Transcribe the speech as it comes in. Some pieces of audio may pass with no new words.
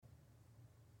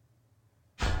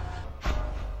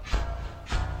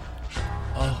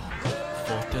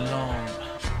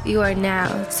You are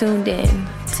now tuned in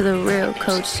to the Real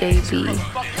Coach JB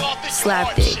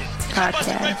Slapdick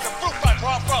Podcast.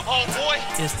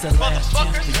 It's the last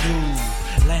chance for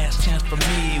you, last chance for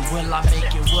me. Will I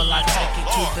make it? Will I take it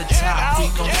to the top? We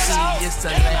gon' see. It's the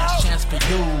last chance for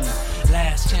you,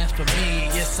 last chance for me.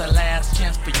 It's the last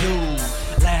chance for you,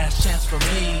 last chance for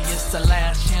me. It's the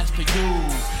last chance for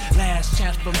you, last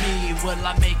chance for me. Will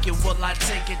I make it? Will I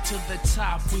take it to the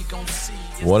top? We gon' see.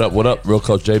 What up? Real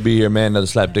Coach JB here, man. Another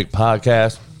Slapdick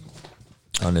Podcast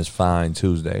on this fine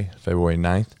Tuesday, February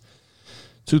 9th,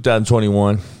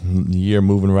 2021. The year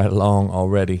moving right along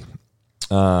already.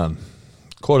 Quote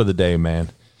of the day, man.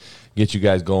 Get you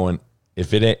guys going.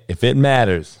 If it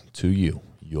matters to you,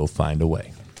 you'll find a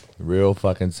way. Real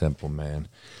fucking simple, man.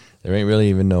 There ain't really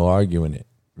even no arguing it.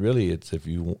 Really, it's if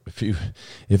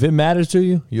it matters to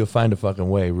you, you'll find a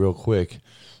fucking way real quick,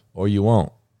 or you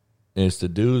won't. And it's the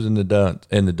do's and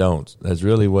the don'ts. That's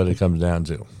really what it comes down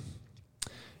to.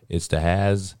 It's the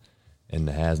has and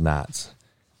the has-nots.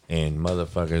 And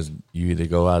motherfuckers, you either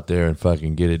go out there and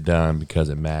fucking get it done because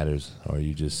it matters, or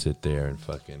you just sit there and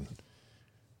fucking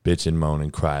bitch and moan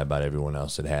and cry about everyone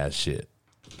else that has shit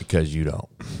because you don't.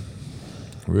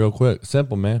 Real quick,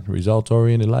 simple, man.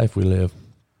 Results-oriented life we live.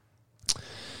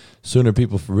 Sooner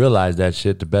people realize that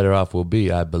shit, the better off we'll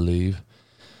be, I believe.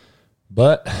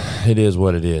 But it is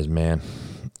what it is, man.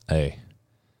 Hey,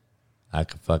 I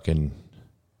could fucking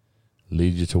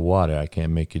lead you to water. I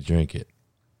can't make you drink it.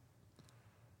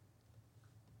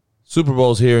 Super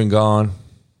Bowl's here and gone.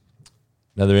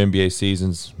 Another NBA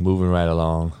season's moving right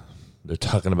along. They're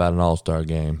talking about an all-star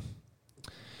game.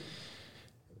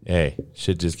 Hey,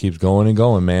 shit just keeps going and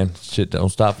going, man. Shit don't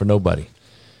stop for nobody.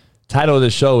 Title of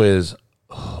this show is,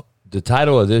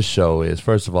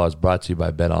 first of all, it's brought to you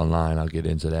by Bet Online. I'll get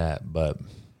into that. But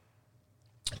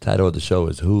the title of the show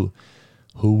is Who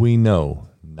We Know,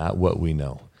 Not What We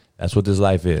Know. That's what this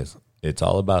life is. It's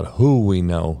all about who we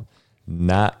know,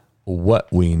 not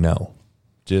what we know.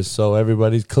 Just so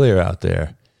everybody's clear out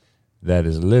there, that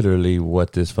is literally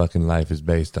what this fucking life is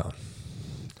based on.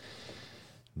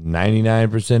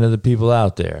 99% of the people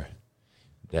out there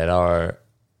that are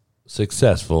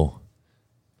successful,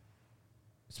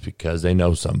 it's because they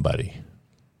know somebody.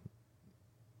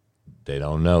 They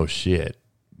don't know shit.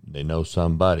 They know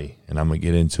somebody. And I'm going to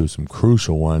get into some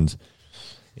crucial ones.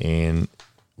 And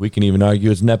we can even argue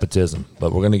it's nepotism.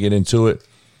 But we're going to get into it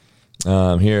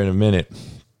here in a minute.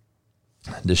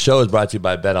 The show is brought to you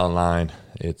by Bet Online.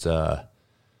 It's,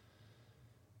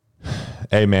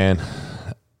 hey, man.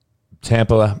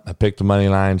 Tampa, I picked the money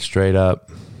line straight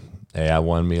up. Hey, I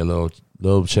won me a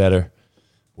little cheddar.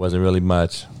 Wasn't really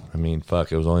much. I mean,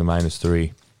 fuck, it was only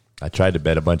 -3. I tried to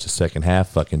bet a bunch of second half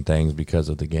fucking things because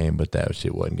of the game, but that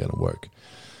shit wasn't going to work.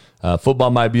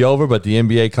 Football might be over, but the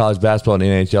NBA, college basketball, and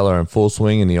NHL are in full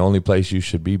swing, and the only place you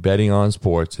should be betting on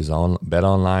sports is on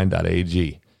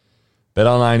betonline.ag.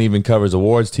 BetOnline even covers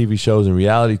awards, TV shows, and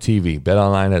reality TV.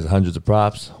 BetOnline has hundreds of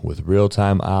props with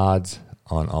real-time odds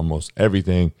on almost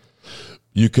everything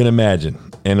you can imagine.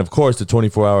 And, of course, the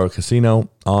 24-hour casino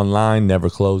online never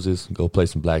closes. Go play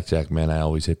some blackjack, man. I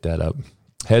always hit that up.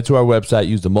 Head to our website.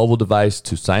 Use the mobile device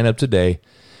to sign up today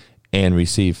and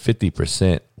receive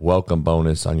 50% welcome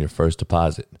bonus on your first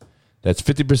deposit. That's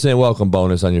 50% welcome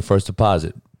bonus on your first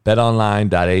deposit.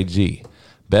 BetOnline.ag.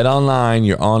 BetOnline,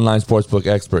 your online sportsbook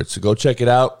experts. So go check it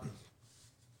out.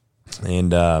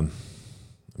 And I'm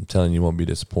telling you, you won't be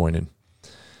disappointed.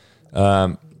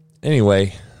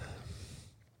 Anyway,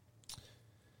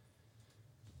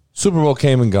 Super Bowl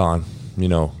came and gone. You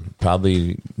know,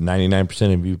 probably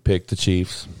 99% of you picked the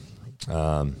Chiefs.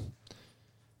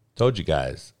 Told you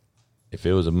guys, if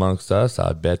it was amongst us,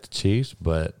 I'd bet the Chiefs.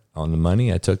 But on the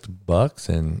money, I took the Bucks.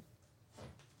 And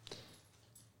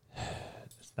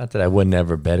it's not that I would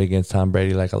never bet against Tom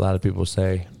Brady like a lot of people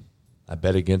say. I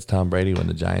bet against Tom Brady when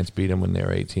the Giants beat him when they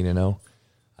were 18-0.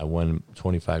 I won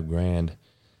 $25,000.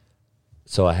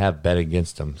 So I have bet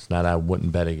against them. It's not I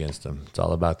wouldn't bet against them. It's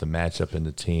all about the matchup and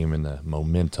the team and the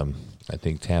momentum. I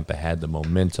think Tampa had the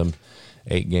momentum,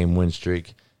 8-game win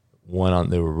streak.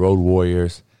 They were road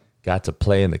warriors, got to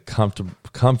play in the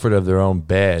comfort of their own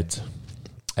beds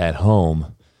at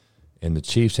home. And the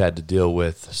Chiefs had to deal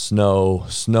with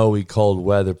snowy, cold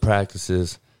weather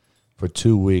practices for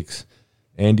 2 weeks.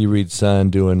 Andy Reid's son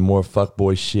doing more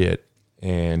fuckboy shit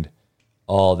and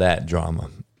all that drama.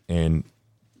 And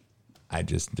I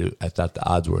thought the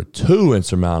odds were too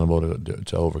insurmountable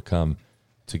to overcome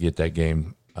to get that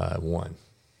game won.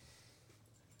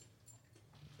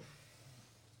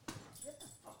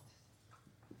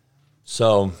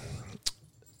 So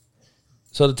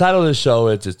the title of the show,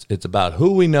 it's about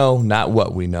who we know, not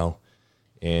what we know.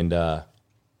 And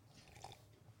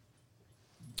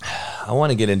I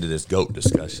want to get into this GOAT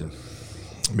discussion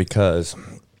because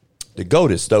the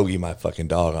GOAT is Stogie, my fucking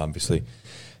dog, obviously.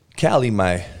 Callie,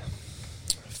 my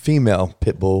female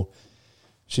pit bull,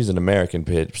 she's an American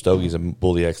pit. Stogie's a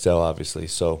Bully XL, obviously.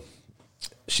 So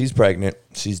she's pregnant.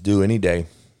 She's due any day.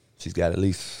 She's got at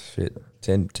least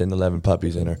 10, 11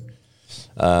 puppies in her.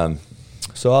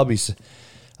 So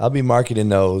I'll be marketing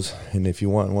those. And if you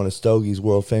want one of Stogie's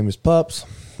world famous pups,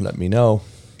 let me know.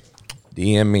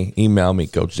 DM me, email me,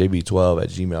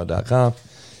 coachjb12@gmail.com.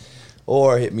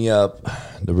 Or hit me up,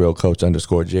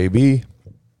 therealcoach_JB,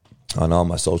 on all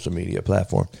my social media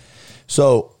platforms.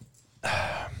 So,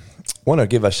 want to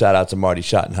give a shout out to Marty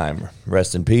Schottenheimer.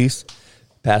 Rest in peace.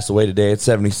 Passed away today at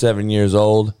 77 years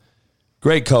old.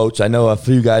 Great coach. I know a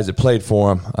few guys that played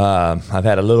for him. I've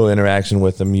had a little interaction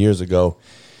with him years ago.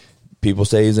 People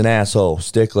say he's an asshole,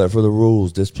 stickler for the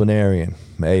rules, disciplinarian.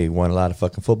 Hey, won a lot of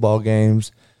fucking football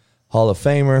games, Hall of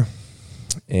Famer,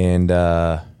 and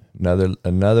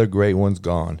another great one's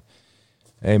gone.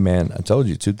 Hey, man, I told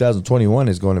you, 2021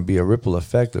 is going to be a ripple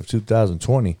effect of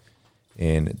 2020.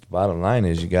 And the bottom line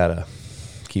is you got to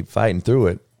keep fighting through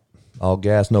it. All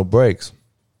gas, no brakes.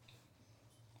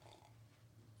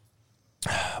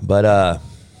 But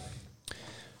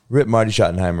rip Marty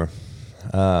Schottenheimer.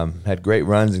 Had great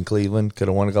runs in Cleveland. Could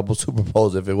have won a couple Super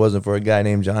Bowls if it wasn't for a guy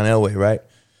named John Elway, right?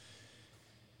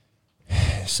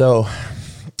 So,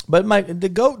 but the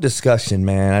GOAT discussion,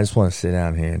 man, I just want to sit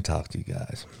down here and talk to you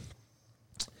guys.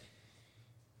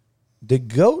 The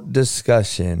GOAT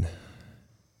discussion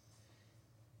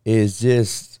is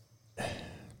just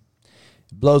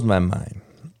blows my mind.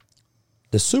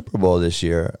 The Super Bowl this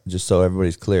year, just so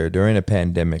everybody's clear, during a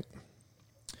pandemic,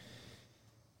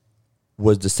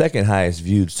 was the second highest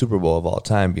viewed Super Bowl of all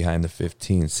time behind the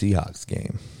 15 Seahawks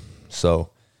game. So,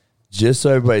 just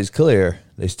so everybody's clear,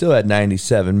 they still had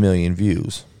 97 million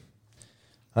views.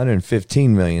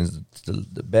 115 million is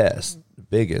the best, the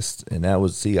biggest, and that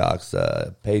was Seahawks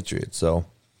Patriots. So,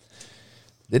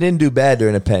 they didn't do bad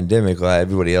during a pandemic while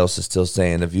everybody else is still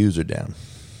saying the views are down.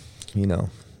 You know,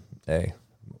 hey,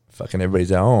 fucking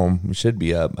everybody's at home. We should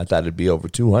be up. I thought it'd be over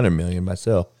 200 million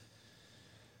myself.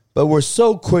 But we're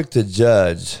so quick to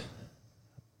judge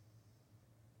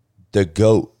the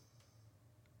GOAT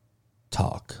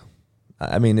talk.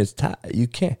 I mean, you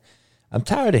can't. I'm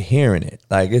tired of hearing it.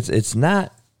 Like it's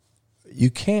not. You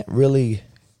can't really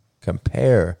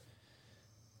compare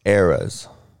eras.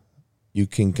 You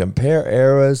can compare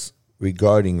eras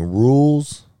regarding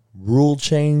rules, rule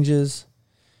changes,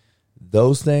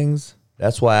 those things.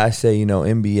 That's why I say,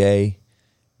 NBA.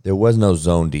 There was no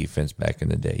zone defense back in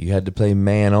the day. You had to play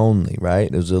man only,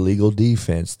 right? It was illegal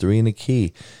defense, 3 and a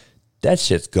key. That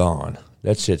shit's gone.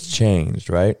 That shit's changed,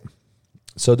 right?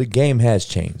 So the game has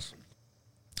changed.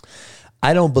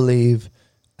 I believe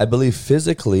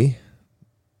physically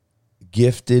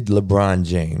gifted LeBron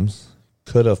James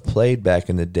could have played back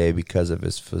in the day because of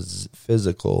his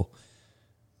physical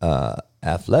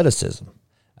athleticism.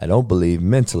 I don't believe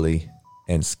mentally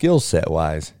and skill set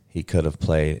wise he could have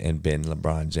played and been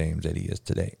LeBron James that he is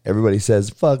today. Everybody says,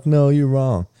 fuck no, you're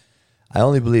wrong. I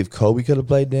only believe Kobe could have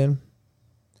played then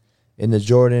in the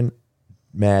Jordan,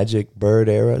 Magic, Bird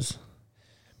eras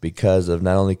because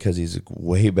he's a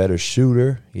way better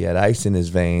shooter. He had ice in his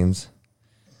veins.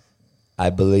 I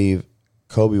believe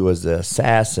Kobe was the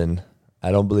assassin.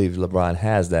 I don't believe LeBron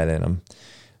has that in him.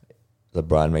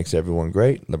 LeBron makes everyone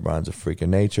great. LeBron's a freak of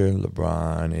nature.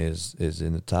 LeBron is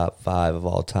in the top 5 of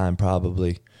all time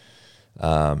probably.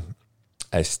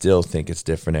 I still think it's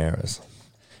different eras.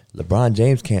 LeBron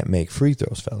James can't make free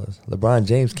throws, fellas. LeBron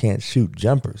James can't shoot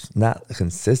jumpers, not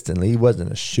consistently. He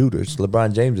wasn't a shooter. So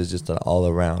LeBron James is just an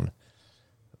all-around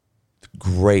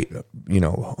great,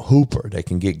 hooper that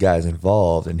can get guys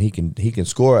involved, and he can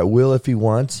score at will if he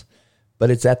wants,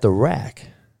 but it's at the rack.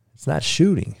 It's not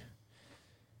shooting.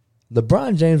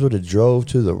 LeBron James would have drove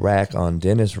to the rack on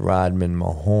Dennis Rodman,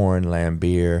 Mahorn,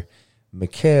 Lambeer,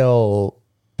 Mikhail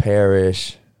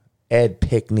Parrish, Ed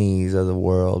Pickneys of the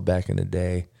world back in the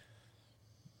day.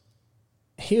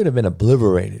 He would have been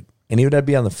obliterated, and he would have to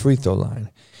be on the free throw line.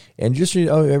 And just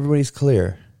so everybody's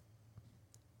clear,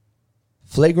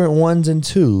 flagrant 1s and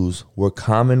 2s were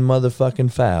common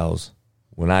motherfucking fouls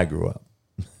when I grew up.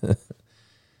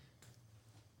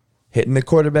 Hitting the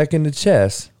quarterback in the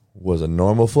chest was a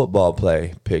normal football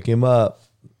play. Pick him up,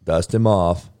 dust him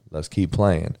off, let's keep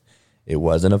playing. It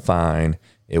wasn't a fine.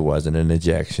 It wasn't an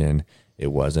ejection. It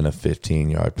wasn't a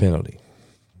 15-yard penalty.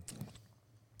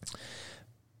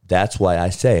 That's why I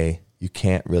say you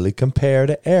can't really compare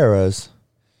the eras,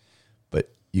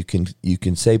 but you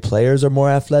can say players are more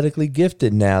athletically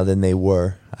gifted now than they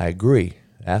were. I agree.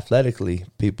 Athletically,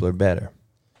 people are better.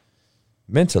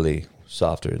 mentally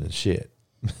softer than shit.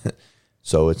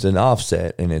 So it's an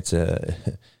offset, and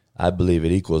I believe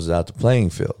it equals out the playing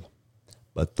field.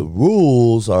 But the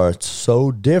rules are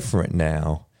so different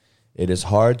now, it is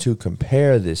hard to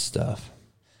compare this stuff.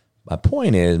 My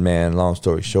point is, man, long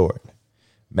story short,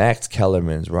 Max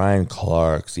Kellerman's, Ryan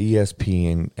Clark's,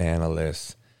 ESPN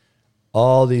analysts,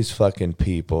 all these fucking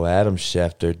people, Adam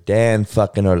Schefter, Dan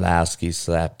fucking Orlowski,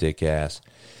 slapdick ass,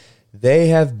 they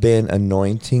have been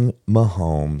anointing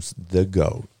Mahomes the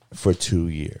GOAT for 2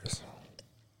 years.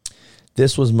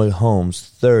 This was Mahomes'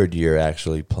 third year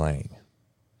actually playing.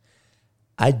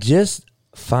 I just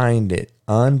find it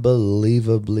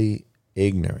unbelievably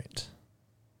ignorant,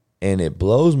 and it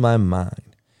blows my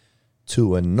mind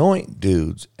to anoint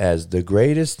dudes as the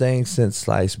greatest thing since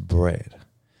sliced bread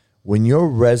when your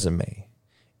resume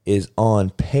is on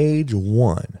page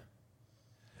 1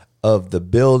 of the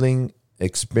building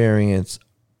experience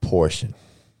portion.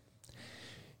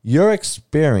 Your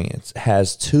experience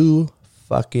has 2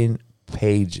 fucking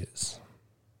pages.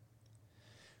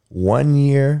 1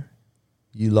 year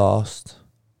you lost,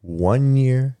 1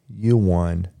 year you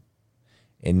won,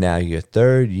 and now your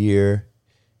third year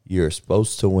you're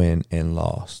supposed to win and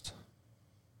lost.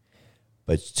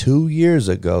 But 2 years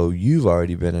ago, you've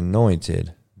already been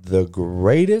anointed the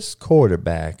greatest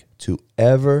quarterback to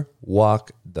ever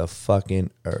walk the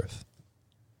fucking earth.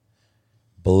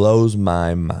 Blows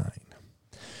my mind.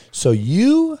 So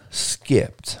you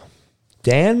skipped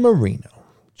Dan Marino,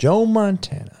 Joe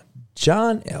Montana,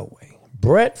 John Elway,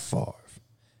 Brett Favre,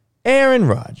 Aaron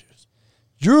Rodgers,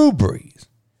 Drew Brees,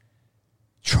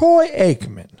 Troy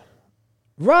Aikman,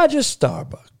 Roger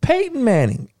Staubach, Peyton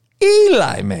Manning,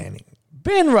 Eli Manning,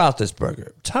 Ben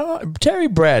Roethlisberger, Terry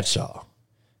Bradshaw,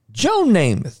 Joe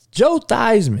Namath, Joe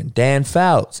Theismann, Dan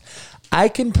Fouts. I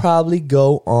can probably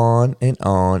go on and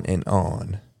on and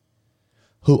on.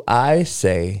 Who I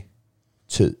say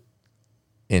to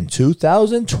in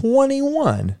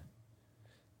 2021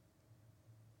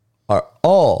 are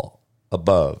all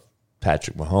above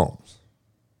Patrick Mahomes.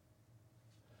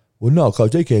 Well, no,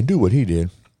 because they can't do what he did.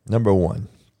 Number one,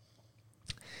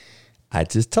 I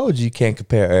just told you can't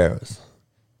compare eras.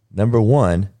 Number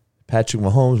one, Patrick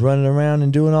Mahomes running around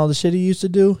and doing all the shit he used to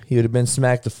do, he would have been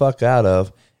smacked the fuck out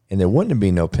of, and there wouldn't have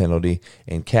been no penalty,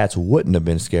 and cats wouldn't have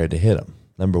been scared to hit him.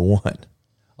 Number one,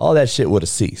 all that shit would have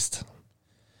ceased.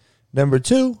 Number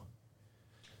two,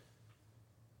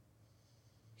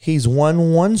 he's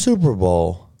won 1 Super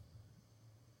Bowl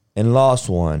and lost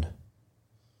 1,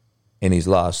 and he's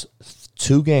lost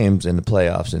 2 games in the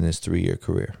playoffs in his 3-year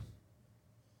career.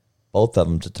 Both of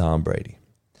them to Tom Brady.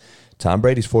 Tom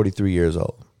Brady's 43 years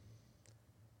old.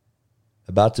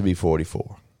 About to be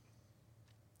 44.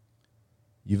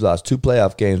 You've lost 2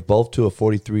 playoff games, both to a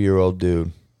 43-year-old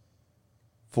dude.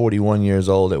 41 years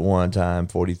old at one time,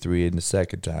 43 in the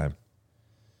second time.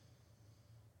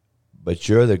 But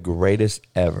you're the greatest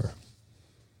ever.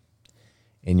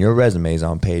 And your resume's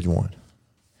on page 1.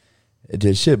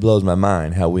 This shit blows my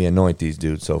mind how we anoint these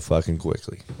dudes so fucking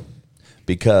quickly.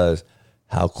 Because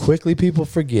how quickly people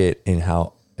forget and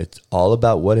how it's all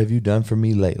about what have you done for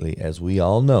me lately. As we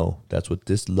all know, that's what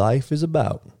this life is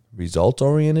about.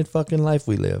 Result-oriented fucking life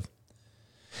we live.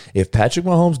 If Patrick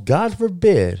Mahomes, God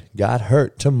forbid, got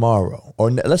hurt tomorrow, or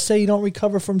let's say you don't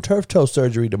recover from turf toe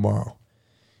surgery tomorrow,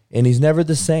 and he's never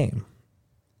the same,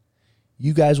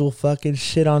 you guys will fucking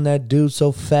shit on that dude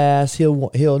so fast,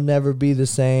 he'll never be the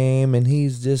same, and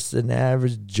he's just an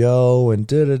average Joe, and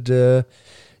da-da-da.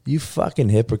 You fucking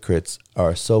hypocrites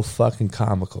are so fucking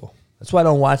comical. That's why I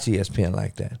don't watch ESPN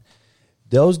like that.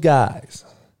 Those guys,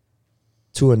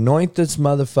 to anoint this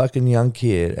motherfucking young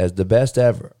kid as the best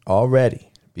ever already,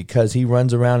 because he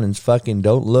runs around and fucking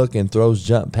don't look and throws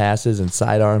jump passes and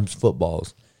sidearms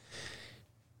footballs,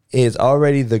 is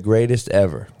already the greatest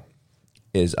ever,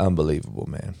 is unbelievable,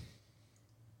 man.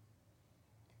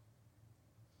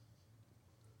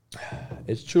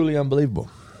 It's truly unbelievable.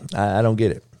 I don't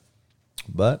get it.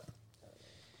 But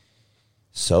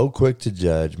so quick to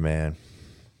judge, man.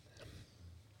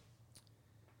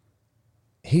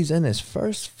 He's in his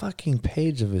first fucking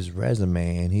page of his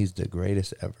resume, and he's the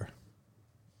greatest ever.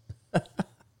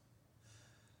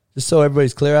 Just so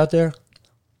everybody's clear out there,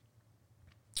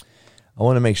 I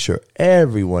want to make sure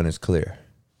everyone is clear.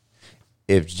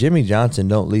 If Jimmy Johnson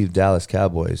don't leave Dallas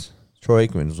Cowboys, Troy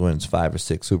Aikman wins 5 or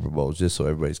 6 Super Bowls, just so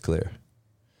everybody's clear.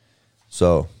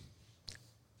 So,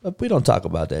 but we don't talk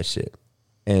about that shit.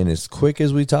 And as quick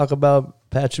as we talk about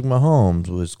Patrick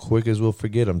Mahomes, as quick as we'll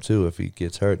forget him too if he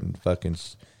gets hurt and fucking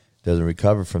doesn't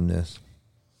recover from this.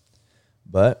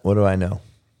 But what do I know?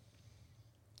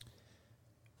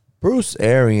 Bruce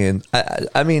Arians,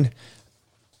 I mean,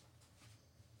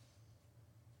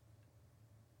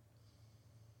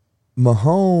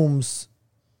 Mahomes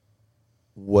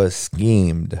was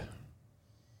schemed,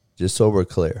 just so we're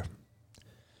clear.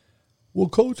 Well,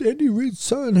 Coach Andy Reid's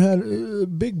son had a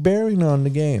big bearing on the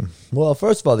game. Well,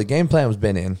 first of all, the game plan was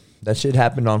been in. That shit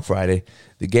happened on Friday.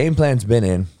 The game plan's been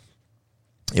in.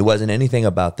 It wasn't anything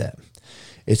about that.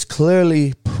 It's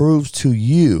clearly proves to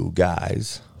you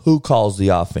guys who calls the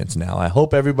offense now. I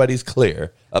hope everybody's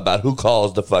clear about who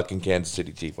calls the fucking Kansas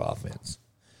City Chiefs offense.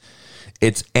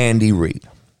 It's Andy Reid.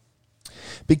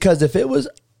 Because if it was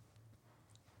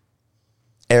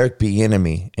Eric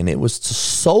Bieniemy and it was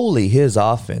solely his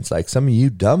offense, like some of you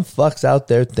dumb fucks out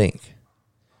there think,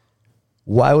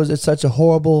 why was it such a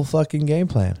horrible fucking game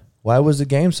plan? Why was the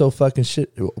game so fucking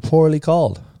poorly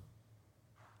called?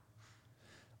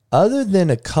 Other than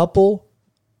a couple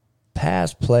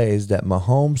pass plays that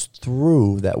Mahomes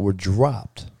threw that were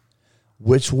dropped,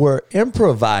 which were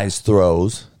improvised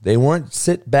throws. They weren't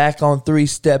sit back on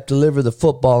 3-step, deliver the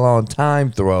football on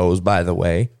time throws, by the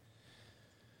way.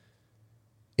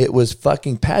 It was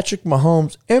fucking Patrick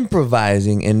Mahomes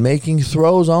improvising and making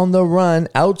throws on the run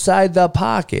outside the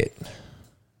pocket,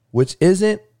 which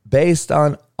isn't based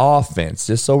on offense,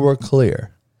 just so we're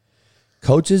clear.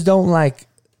 Coaches don't like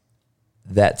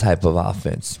that type of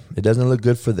offense. It doesn't look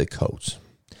good for the coach.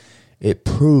 It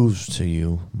proves to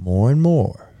you more and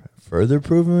more, further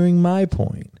proving my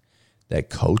point, that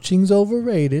coaching's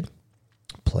overrated.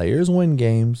 Players win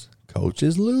games.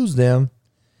 Coaches lose them.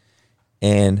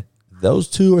 And those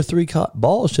 2 or 3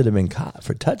 balls should have been caught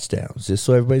for touchdowns, just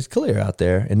so everybody's clear out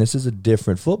there. And this is a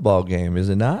different football game, is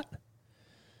it not?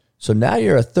 So now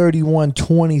you're a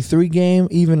 31-23 game,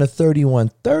 even a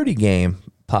 31-30 game,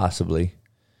 possibly.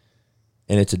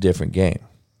 And it's a different game.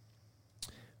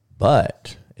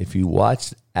 But if you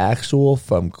watch actual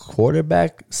from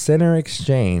quarterback center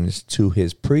exchange to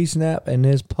his pre-snap and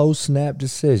his post-snap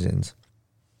decisions,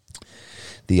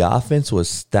 the offense was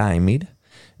stymied.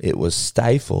 It was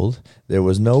stifled. There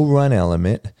was no run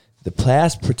element. The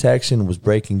pass protection was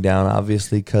breaking down,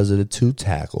 obviously, because of the 2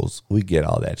 tackles. We get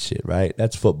all that shit, right?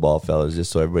 That's football, fellas,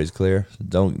 just so everybody's clear.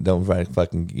 Don't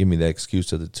fucking give me the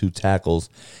excuse of the 2 tackles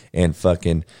and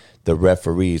fucking the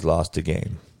referees lost the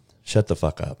game. Shut the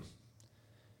fuck up.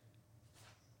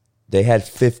 They had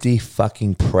 50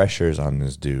 fucking pressures on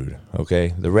this dude,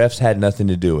 okay? The refs had nothing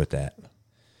to do with that.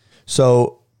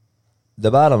 So the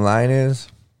bottom line is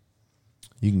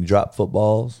you can drop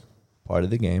footballs, part of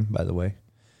the game, by the way.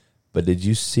 But did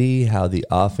you see how the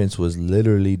offense was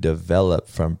literally developed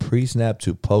from pre-snap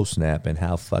to post-snap and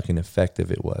how fucking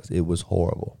effective it was? It was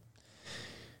horrible.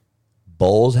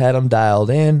 Bowles had them dialed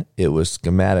in. It was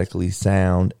schematically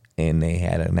sound, and they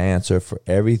had an answer for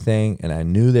everything. And I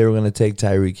knew they were going to take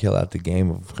Tyreek Hill out the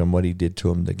game from what he did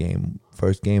to him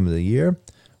first game of the year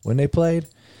when they played.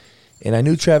 And I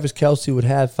knew Travis Kelce would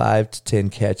have 5 to 10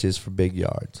 catches for big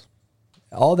yards.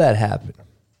 All that happened.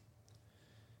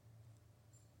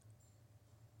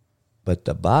 But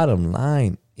the bottom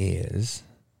line is,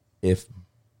 if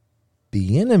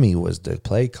Bieniemy was the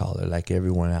play caller like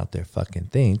everyone out there fucking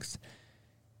thinks,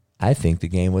 I think the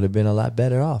game would have been a lot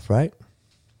better off, right?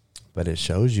 But it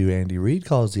shows you Andy Reid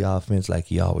calls the offense like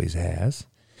he always has.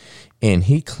 And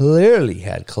he clearly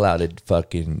had clouded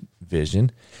fucking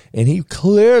vision. And he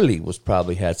clearly was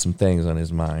probably had some things on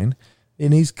his mind.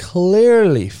 And he's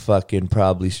clearly fucking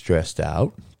probably stressed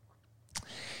out.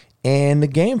 And the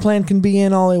game plan can be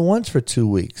in all at once for 2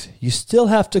 weeks. You still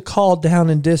have to call down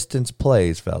and distance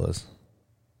plays, fellas.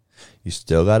 You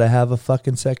still got to have a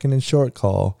fucking second and short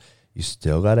call. You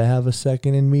still got to have a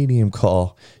second and medium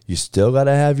call. You still got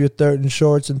to have your third and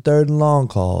shorts and third and long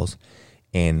calls.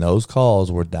 And those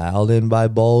calls were dialed in by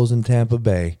Bowles in Tampa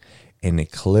Bay. And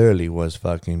it clearly was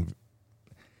fucking...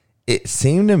 It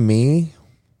seemed to me,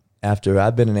 after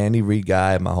I've been an Andy Reid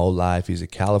guy my whole life, he's a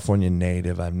California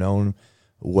native. I've known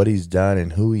what he's done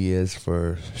and who he is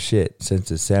for shit since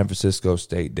his San Francisco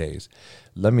State days.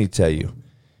 Let me tell you,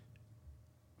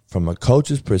 from a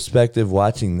coach's perspective,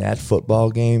 watching that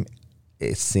football game,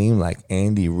 it seemed like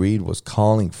Andy Reid was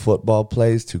calling football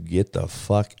plays to get the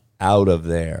fuck out of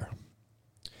there,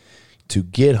 to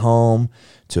get home,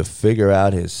 to figure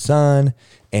out his son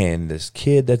and this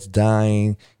kid that's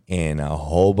dying and a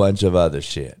whole bunch of other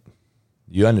shit.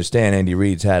 You understand Andy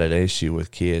Reid's had an issue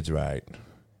with kids, right?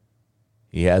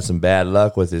 He had some bad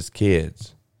luck with his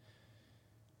kids.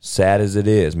 Sad as it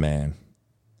is, man.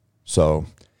 So,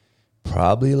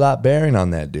 probably a lot bearing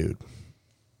on that dude.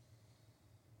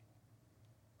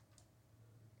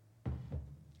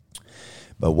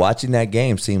 But watching that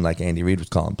game seemed like Andy Reid was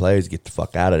calling players to get the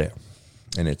fuck out of there.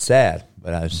 And it's sad,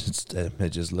 but it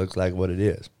just looks like what it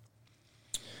is.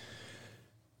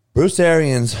 Bruce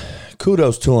Arians,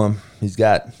 kudos to him. He's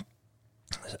got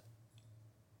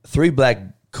 3 black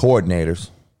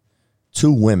coordinators,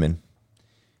 2 women.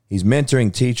 He's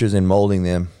mentoring teachers and molding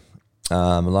them,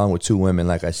 along with 2 women,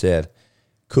 like I said.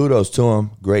 Kudos to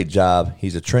him. Great job.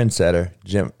 He's a trendsetter.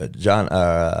 John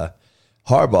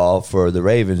Harbaugh for the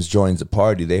Ravens joins the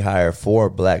party. They hire 4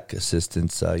 black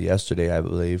assistants yesterday, I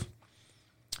believe.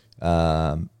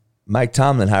 Mike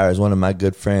Tomlin hires one of my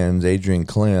good friends, Adrian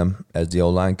Clem, as the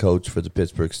O-line coach for the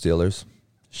Pittsburgh Steelers.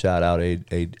 Shout out,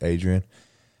 Adrian.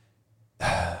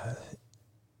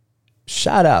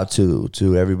 Shout out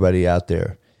to everybody out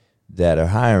there that are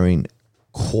hiring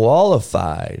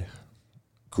qualified,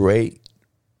 great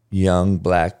young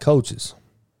black coaches.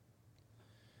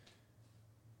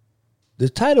 The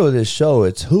title of this show,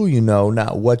 it's Who You Know,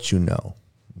 Not What You Know.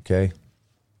 Okay?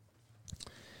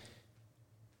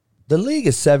 The league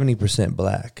is 70%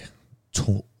 black,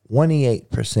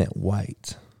 28%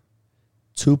 white,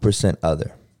 2%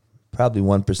 other. Probably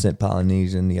 1%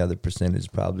 Polynesian. The other percent is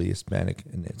probably Hispanic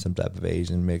and some type of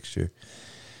Asian mixture.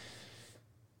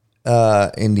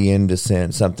 Indian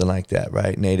descent, something like that,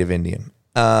 right? Native Indian.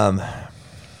 But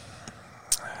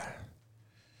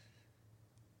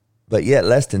yet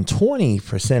less than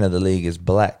 20% of the league is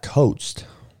black coached.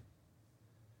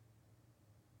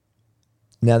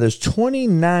 Now there's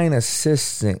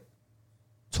 29%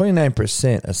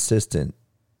 assistant,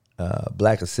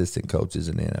 black assistant coaches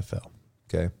in the NFL.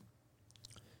 Okay.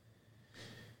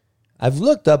 I've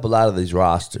looked up a lot of these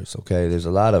rosters. Okay. There's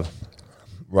a lot of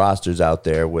rosters out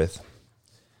there with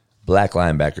black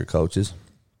linebacker coaches.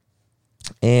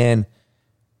 And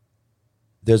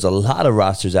there's a lot of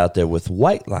rosters out there with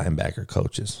white linebacker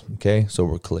coaches. Okay. So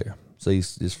we're clear. So you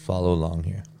just follow along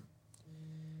here.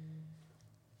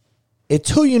 It's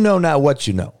who you know, not what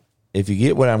you know, if you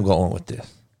get where I'm going with this.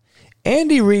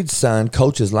 Andy Reid's son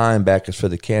coaches linebackers for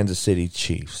the Kansas City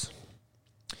Chiefs.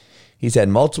 He's had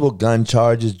multiple gun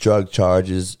charges, drug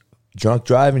charges, drunk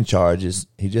driving charges.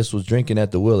 He just was drinking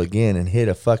at the wheel again and hit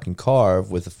a fucking car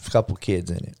with a couple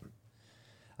kids in it.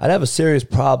 I'd have a serious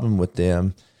problem with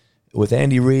them, with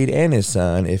Andy Reid and his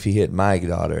son, if he hit my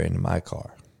daughter in my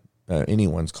car,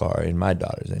 anyone's car, and my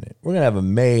daughter's in it. We're going to have a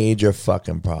major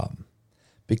fucking problem.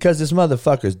 Because this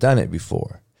motherfucker's done it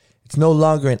before. It's no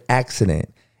longer an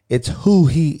accident. It's who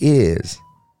he is.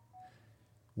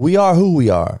 We are who we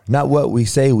are, not what we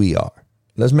say we are.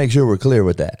 Let's make sure we're clear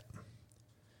with that.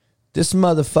 This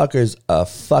motherfucker's a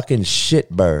fucking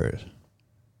shitbird.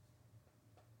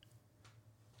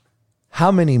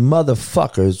 How many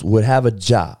motherfuckers would have a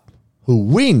job who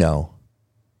we know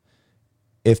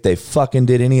if they fucking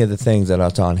did any of the things that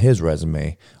are on his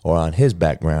resume or on his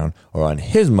background or on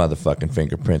his motherfucking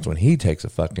fingerprints when he takes a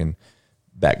fucking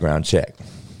background check?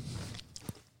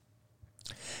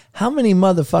 How many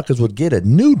motherfuckers would get a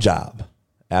new job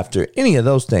after any of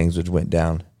those things which went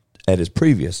down at his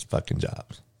previous fucking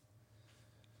jobs?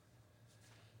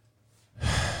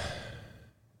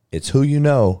 It's who you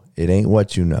know. It ain't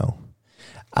what you know.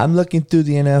 I'm looking through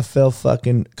the NFL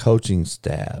fucking coaching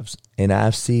staffs, and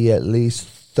I see at least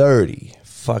 30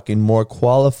 fucking more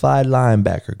qualified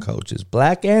linebacker coaches,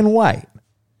 black and white,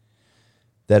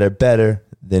 that are better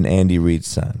than Andy Reid's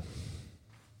son.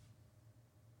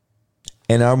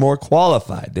 And are more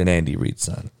qualified than Andy Reid's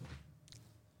son.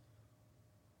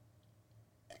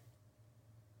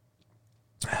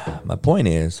 My point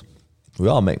is, we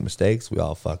all make mistakes. We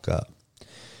all fuck up.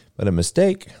 But a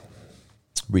mistake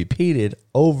repeated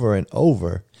over and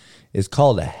over is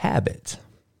called a habit.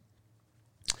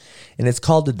 And it's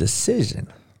called a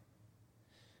decision.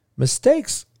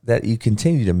 Mistakes that you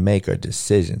continue to make are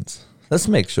decisions. Let's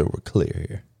make sure we're clear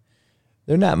here.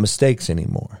 They're not mistakes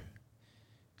anymore.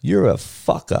 You're a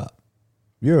fuck up.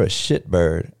 You're a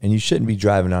shitbird, and you shouldn't be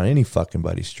driving on any fucking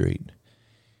buddy street.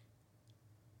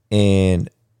 And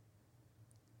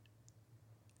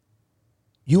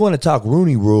you want to talk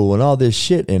Rooney Rule and all this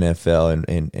shit, NFL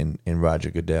and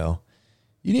Roger Goodell.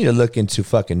 You need to look into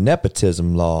fucking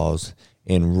nepotism laws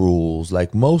and rules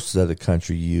like most of the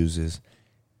country uses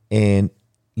and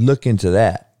look into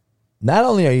that. Not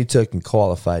only are you taking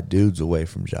qualified dudes away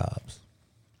from jobs,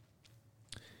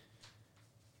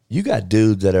 you got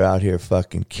dudes that are out here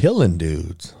fucking killing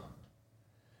dudes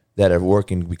that are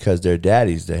working because their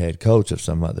daddy's the head coach of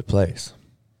some other place.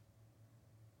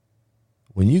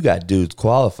 When you got dudes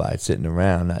qualified sitting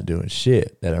around not doing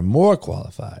shit that are more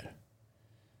qualified,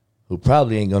 who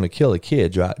probably ain't going to kill a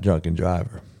kid drinking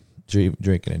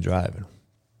and driving.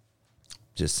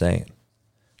 Just saying.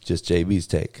 Just JB's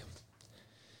take.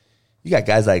 You got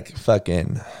guys like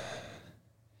fucking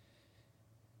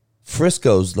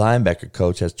Frisco's linebacker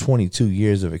coach has 22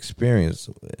 years of experience.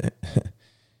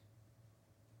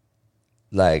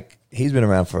 Like, he's been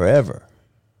around forever.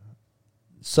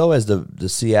 So has the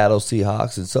Seattle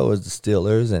Seahawks, and so has the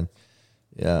Steelers, and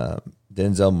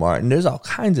Denzel Martin. There's all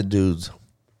kinds of dudes.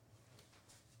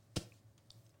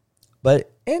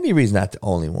 But Andy Reid's not the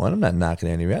only one. I'm not knocking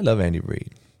Andy Reid. I love Andy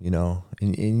Reid, And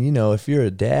if you're a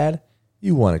dad,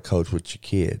 you want to coach with your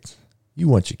kids. You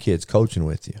want your kids coaching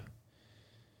with you.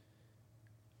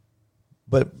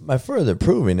 But my further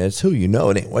proving is who you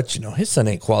know, it ain't what you know. His son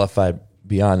ain't qualified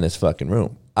beyond this fucking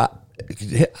room.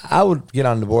 I would get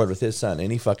on the board with his son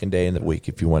any fucking day in the week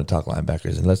if you want to talk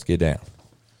linebackers, and let's get down.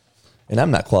 And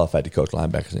I'm not qualified to coach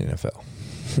linebackers in the NFL.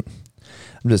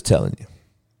 I'm just telling you.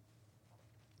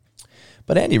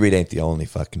 But Andy Reid ain't the only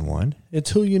fucking one.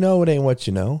 It's who you know, it ain't what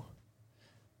you know.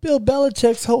 Bill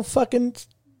Belichick's whole fucking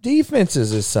defense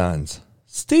is his son's.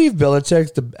 Steve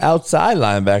Belichick's the outside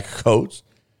linebacker coach,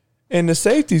 and the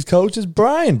safeties coach is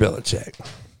Brian Belichick.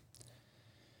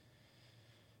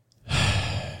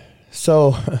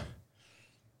 So,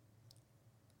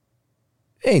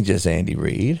 it ain't just Andy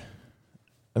Reid.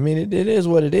 I mean, it is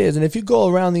what it is. And if you go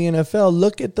around the NFL,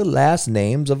 look at the last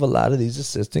names of a lot of these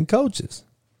assistant coaches.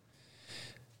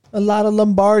 A lot of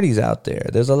Lombardis out there.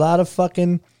 There's a lot of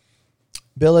fucking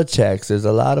Belichicks. There's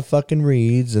a lot of fucking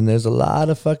Reids. And there's a lot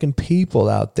of fucking people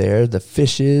out there. The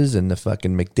Fishes and the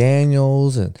fucking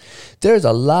McDaniels. And there's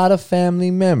a lot of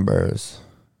family members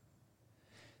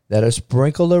that are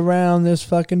sprinkled around this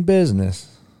fucking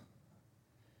business.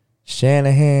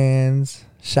 Shanahans,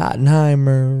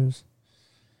 Schottenheimers.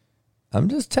 I'm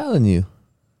just telling you.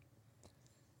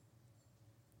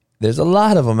 There's a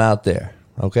lot of them out there,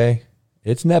 okay?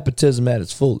 It's nepotism at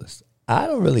its fullest. I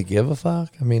don't really give a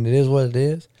fuck. I mean, it is what it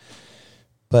is.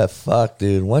 But fuck,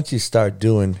 dude, once you start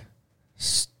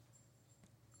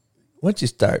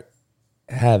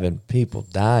having people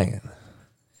dying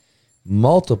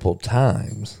multiple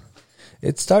times,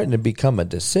 it's starting to become a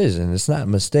decision. It's not a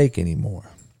mistake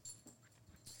anymore.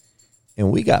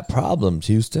 And we got problems,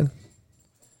 Houston.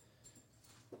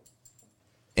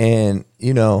 And,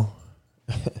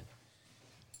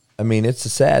 I mean, it's a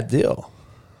sad deal.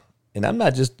 And I'm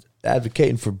not just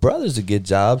advocating for brothers to get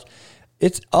jobs.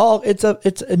 It's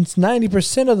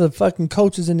 90% of the fucking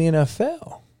coaches in the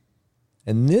NFL.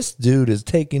 And this dude is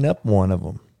taking up one of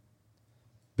them.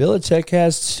 Belichick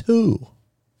has two.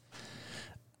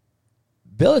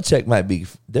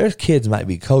 Their kids might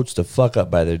be coached the fuck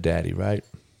up by their daddy, right?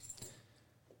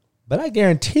 But I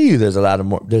guarantee you there's a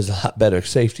lot better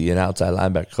safety and outside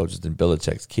linebacker coaches than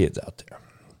Belichick's kids out there.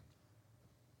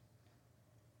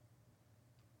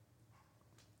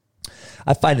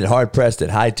 I find it hard pressed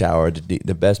that Hightower,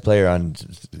 the best player on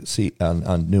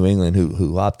New England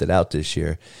who opted out this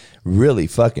year, really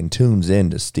fucking tunes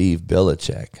into Steve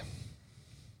Belichick.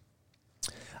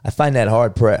 I find that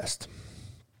hard pressed.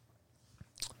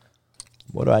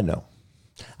 What do I know?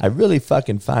 I really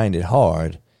fucking find it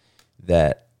hard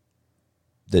that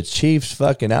the Chiefs'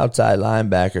 fucking outside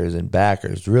linebackers and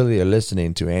backers really are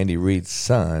listening to Andy Reid's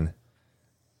son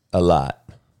a lot.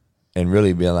 And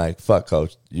really being like, fuck,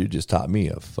 coach, you just taught me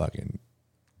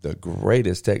the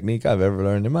greatest technique I've ever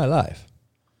learned in my life.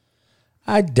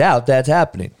 I doubt that's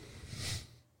happening.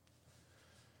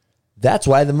 That's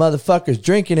why the motherfucker's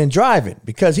drinking and driving,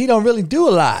 because he don't really do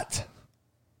a lot.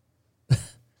 Does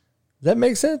that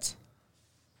make sense?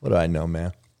 What do I know,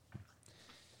 man?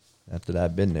 Not that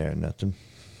I've been there or nothing.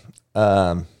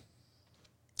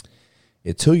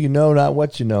 It's who you know, not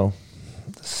what you know.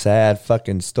 Sad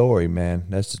fucking story, man.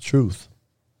 That's the truth.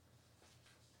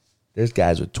 There's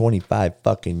guys with 25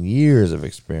 fucking years of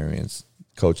experience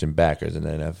coaching backers in the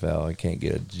NFL and can't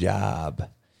get a job.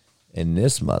 And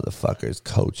this motherfucker is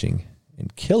coaching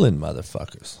and killing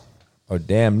motherfuckers. Or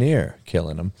damn near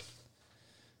killing them.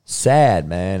 Sad,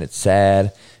 man. It's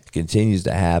sad. It continues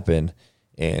to happen.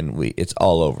 And it's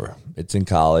all over. It's in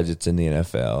college. It's in the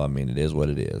NFL. I mean, it is what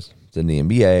it is. It's in the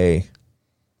NBA.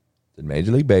 It's in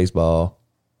Major League Baseball.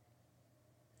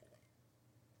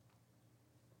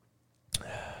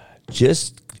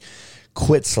 Just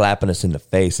quit slapping us in the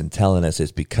face and telling us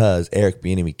it's because Eric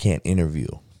Bieniemy can't interview.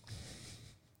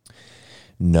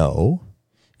 No,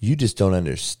 you just don't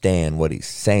understand what he's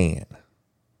saying.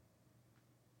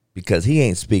 Because he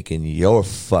ain't speaking your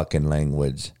fucking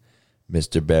language,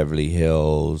 Mr. Beverly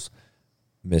Hills,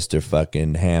 Mr.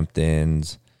 fucking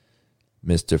Hamptons,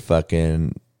 Mr.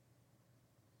 fucking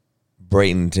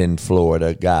Bradenton,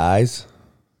 Florida guys.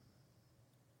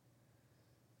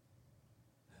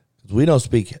 We don't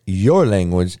speak your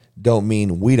language don't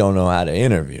mean we don't know how to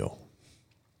interview.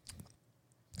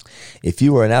 If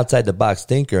you were an outside the box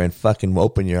thinker and fucking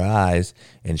open your eyes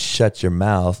and shut your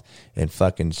mouth and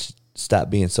fucking stop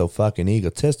being so fucking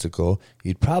egotistical,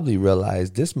 you'd probably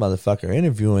realize this motherfucker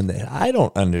interviewing that I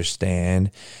don't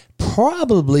understand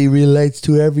probably relates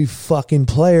to every fucking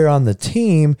player on the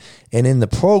team and in the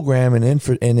program and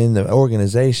in the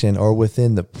organization or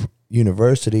within the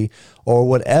university or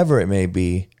whatever it may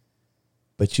be.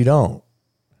 But you don't.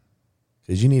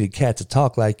 Because you need a cat to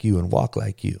talk like you and walk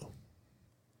like you.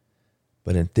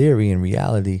 But in theory, in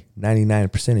reality,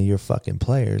 99% of your fucking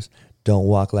players don't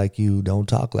walk like you, don't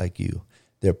talk like you.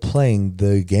 They're playing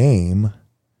the game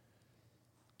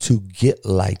to get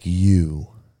like you.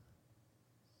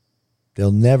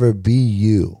 They'll never be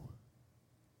you.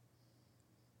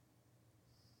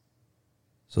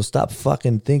 So stop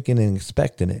fucking thinking and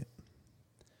expecting it.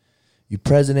 You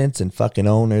presidents and fucking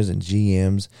owners and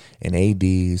GMs and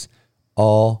ADs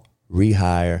all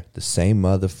rehire the same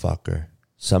motherfucker.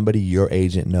 Somebody your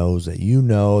agent knows that you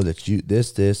know that you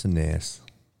this, and this.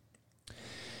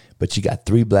 But you got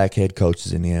 3 black head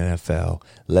coaches in the NFL,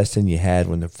 less than you had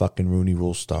when the fucking Rooney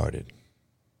Rule started.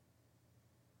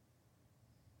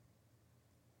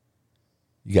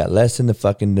 You got less than the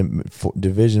fucking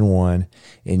Division I,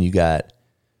 and you got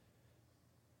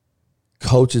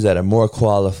coaches that are more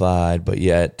qualified, but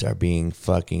yet are being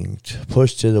fucking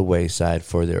pushed to the wayside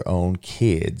for their own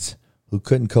kids who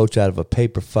couldn't coach out of a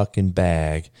paper fucking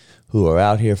bag, who are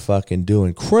out here fucking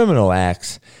doing criminal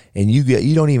acts, and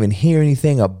you don't even hear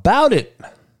anything about it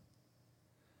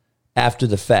after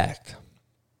the fact.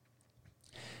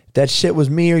 If that shit was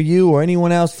me or you or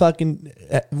anyone else, fucking,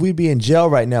 we'd be in jail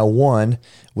right now. 1,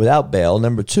 without bail.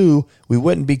 Number 2, we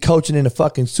wouldn't be coaching in a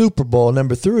fucking Super Bowl.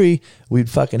 Number 3, we'd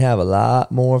fucking have a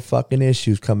lot more fucking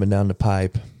issues coming down the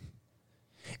pipe,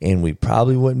 and we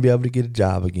probably wouldn't be able to get a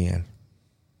job again.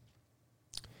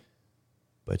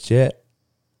 But yet,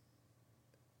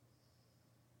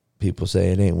 people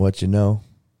say it ain't what you know,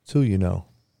 it's who you know.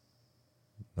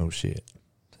 No shit.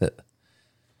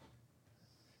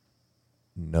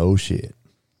 No shit.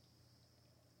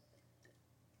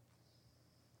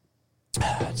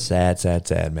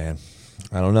 Sad, man.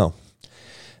 I don't know.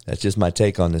 That's just my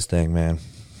take on this thing, man.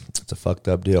 It's a fucked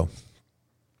up deal.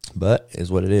 But it's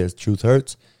what it is. Truth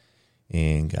hurts.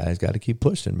 And guys got to keep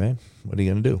pushing, man. What are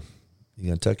you going to do? You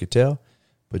going to tuck your tail?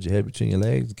 Put your head between your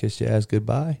legs and kiss your ass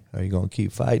goodbye? Or are you going to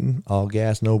keep fighting? All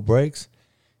gas, no brakes?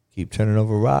 Keep turning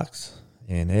over rocks?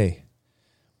 And hey,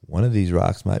 one of these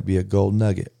rocks might be a gold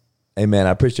nugget. Hey, man, I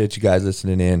appreciate you guys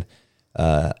listening in.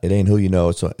 It ain't who you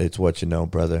know, it's what you know,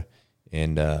 brother.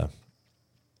 And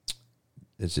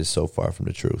it's just so far from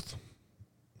the truth.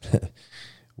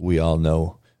 We all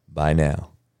know by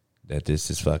now that this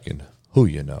is fucking who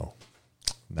you know,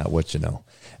 not what you know.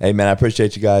 Hey, man, I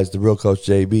appreciate you guys. The Real Coach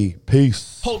JB.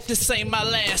 Peace. Hope this ain't my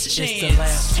last chance. It's the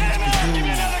last chance for you.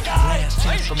 Last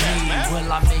chance for me.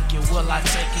 Will I make it? Will I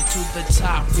take it to the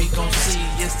top? We gon' see.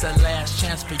 It's the last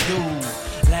chance for you.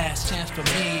 Last chance for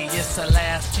me. It's the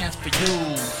last chance for you.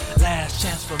 Last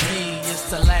chance for me. It's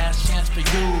the last chance for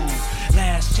you.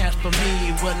 Last chance for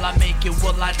me. Will I make it?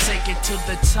 Will I take it to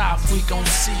the top? We gon'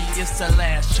 see. It's the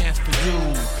last chance for you.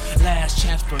 Last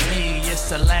chance for me. It's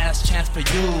the last chance for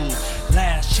you.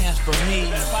 Last chance for me.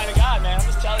 You better find a God, man. I'm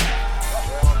just telling you.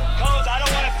 Codes, I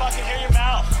don't want to fucking hear your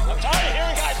mouth. I'm tired of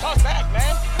hearing guys talk back,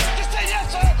 man.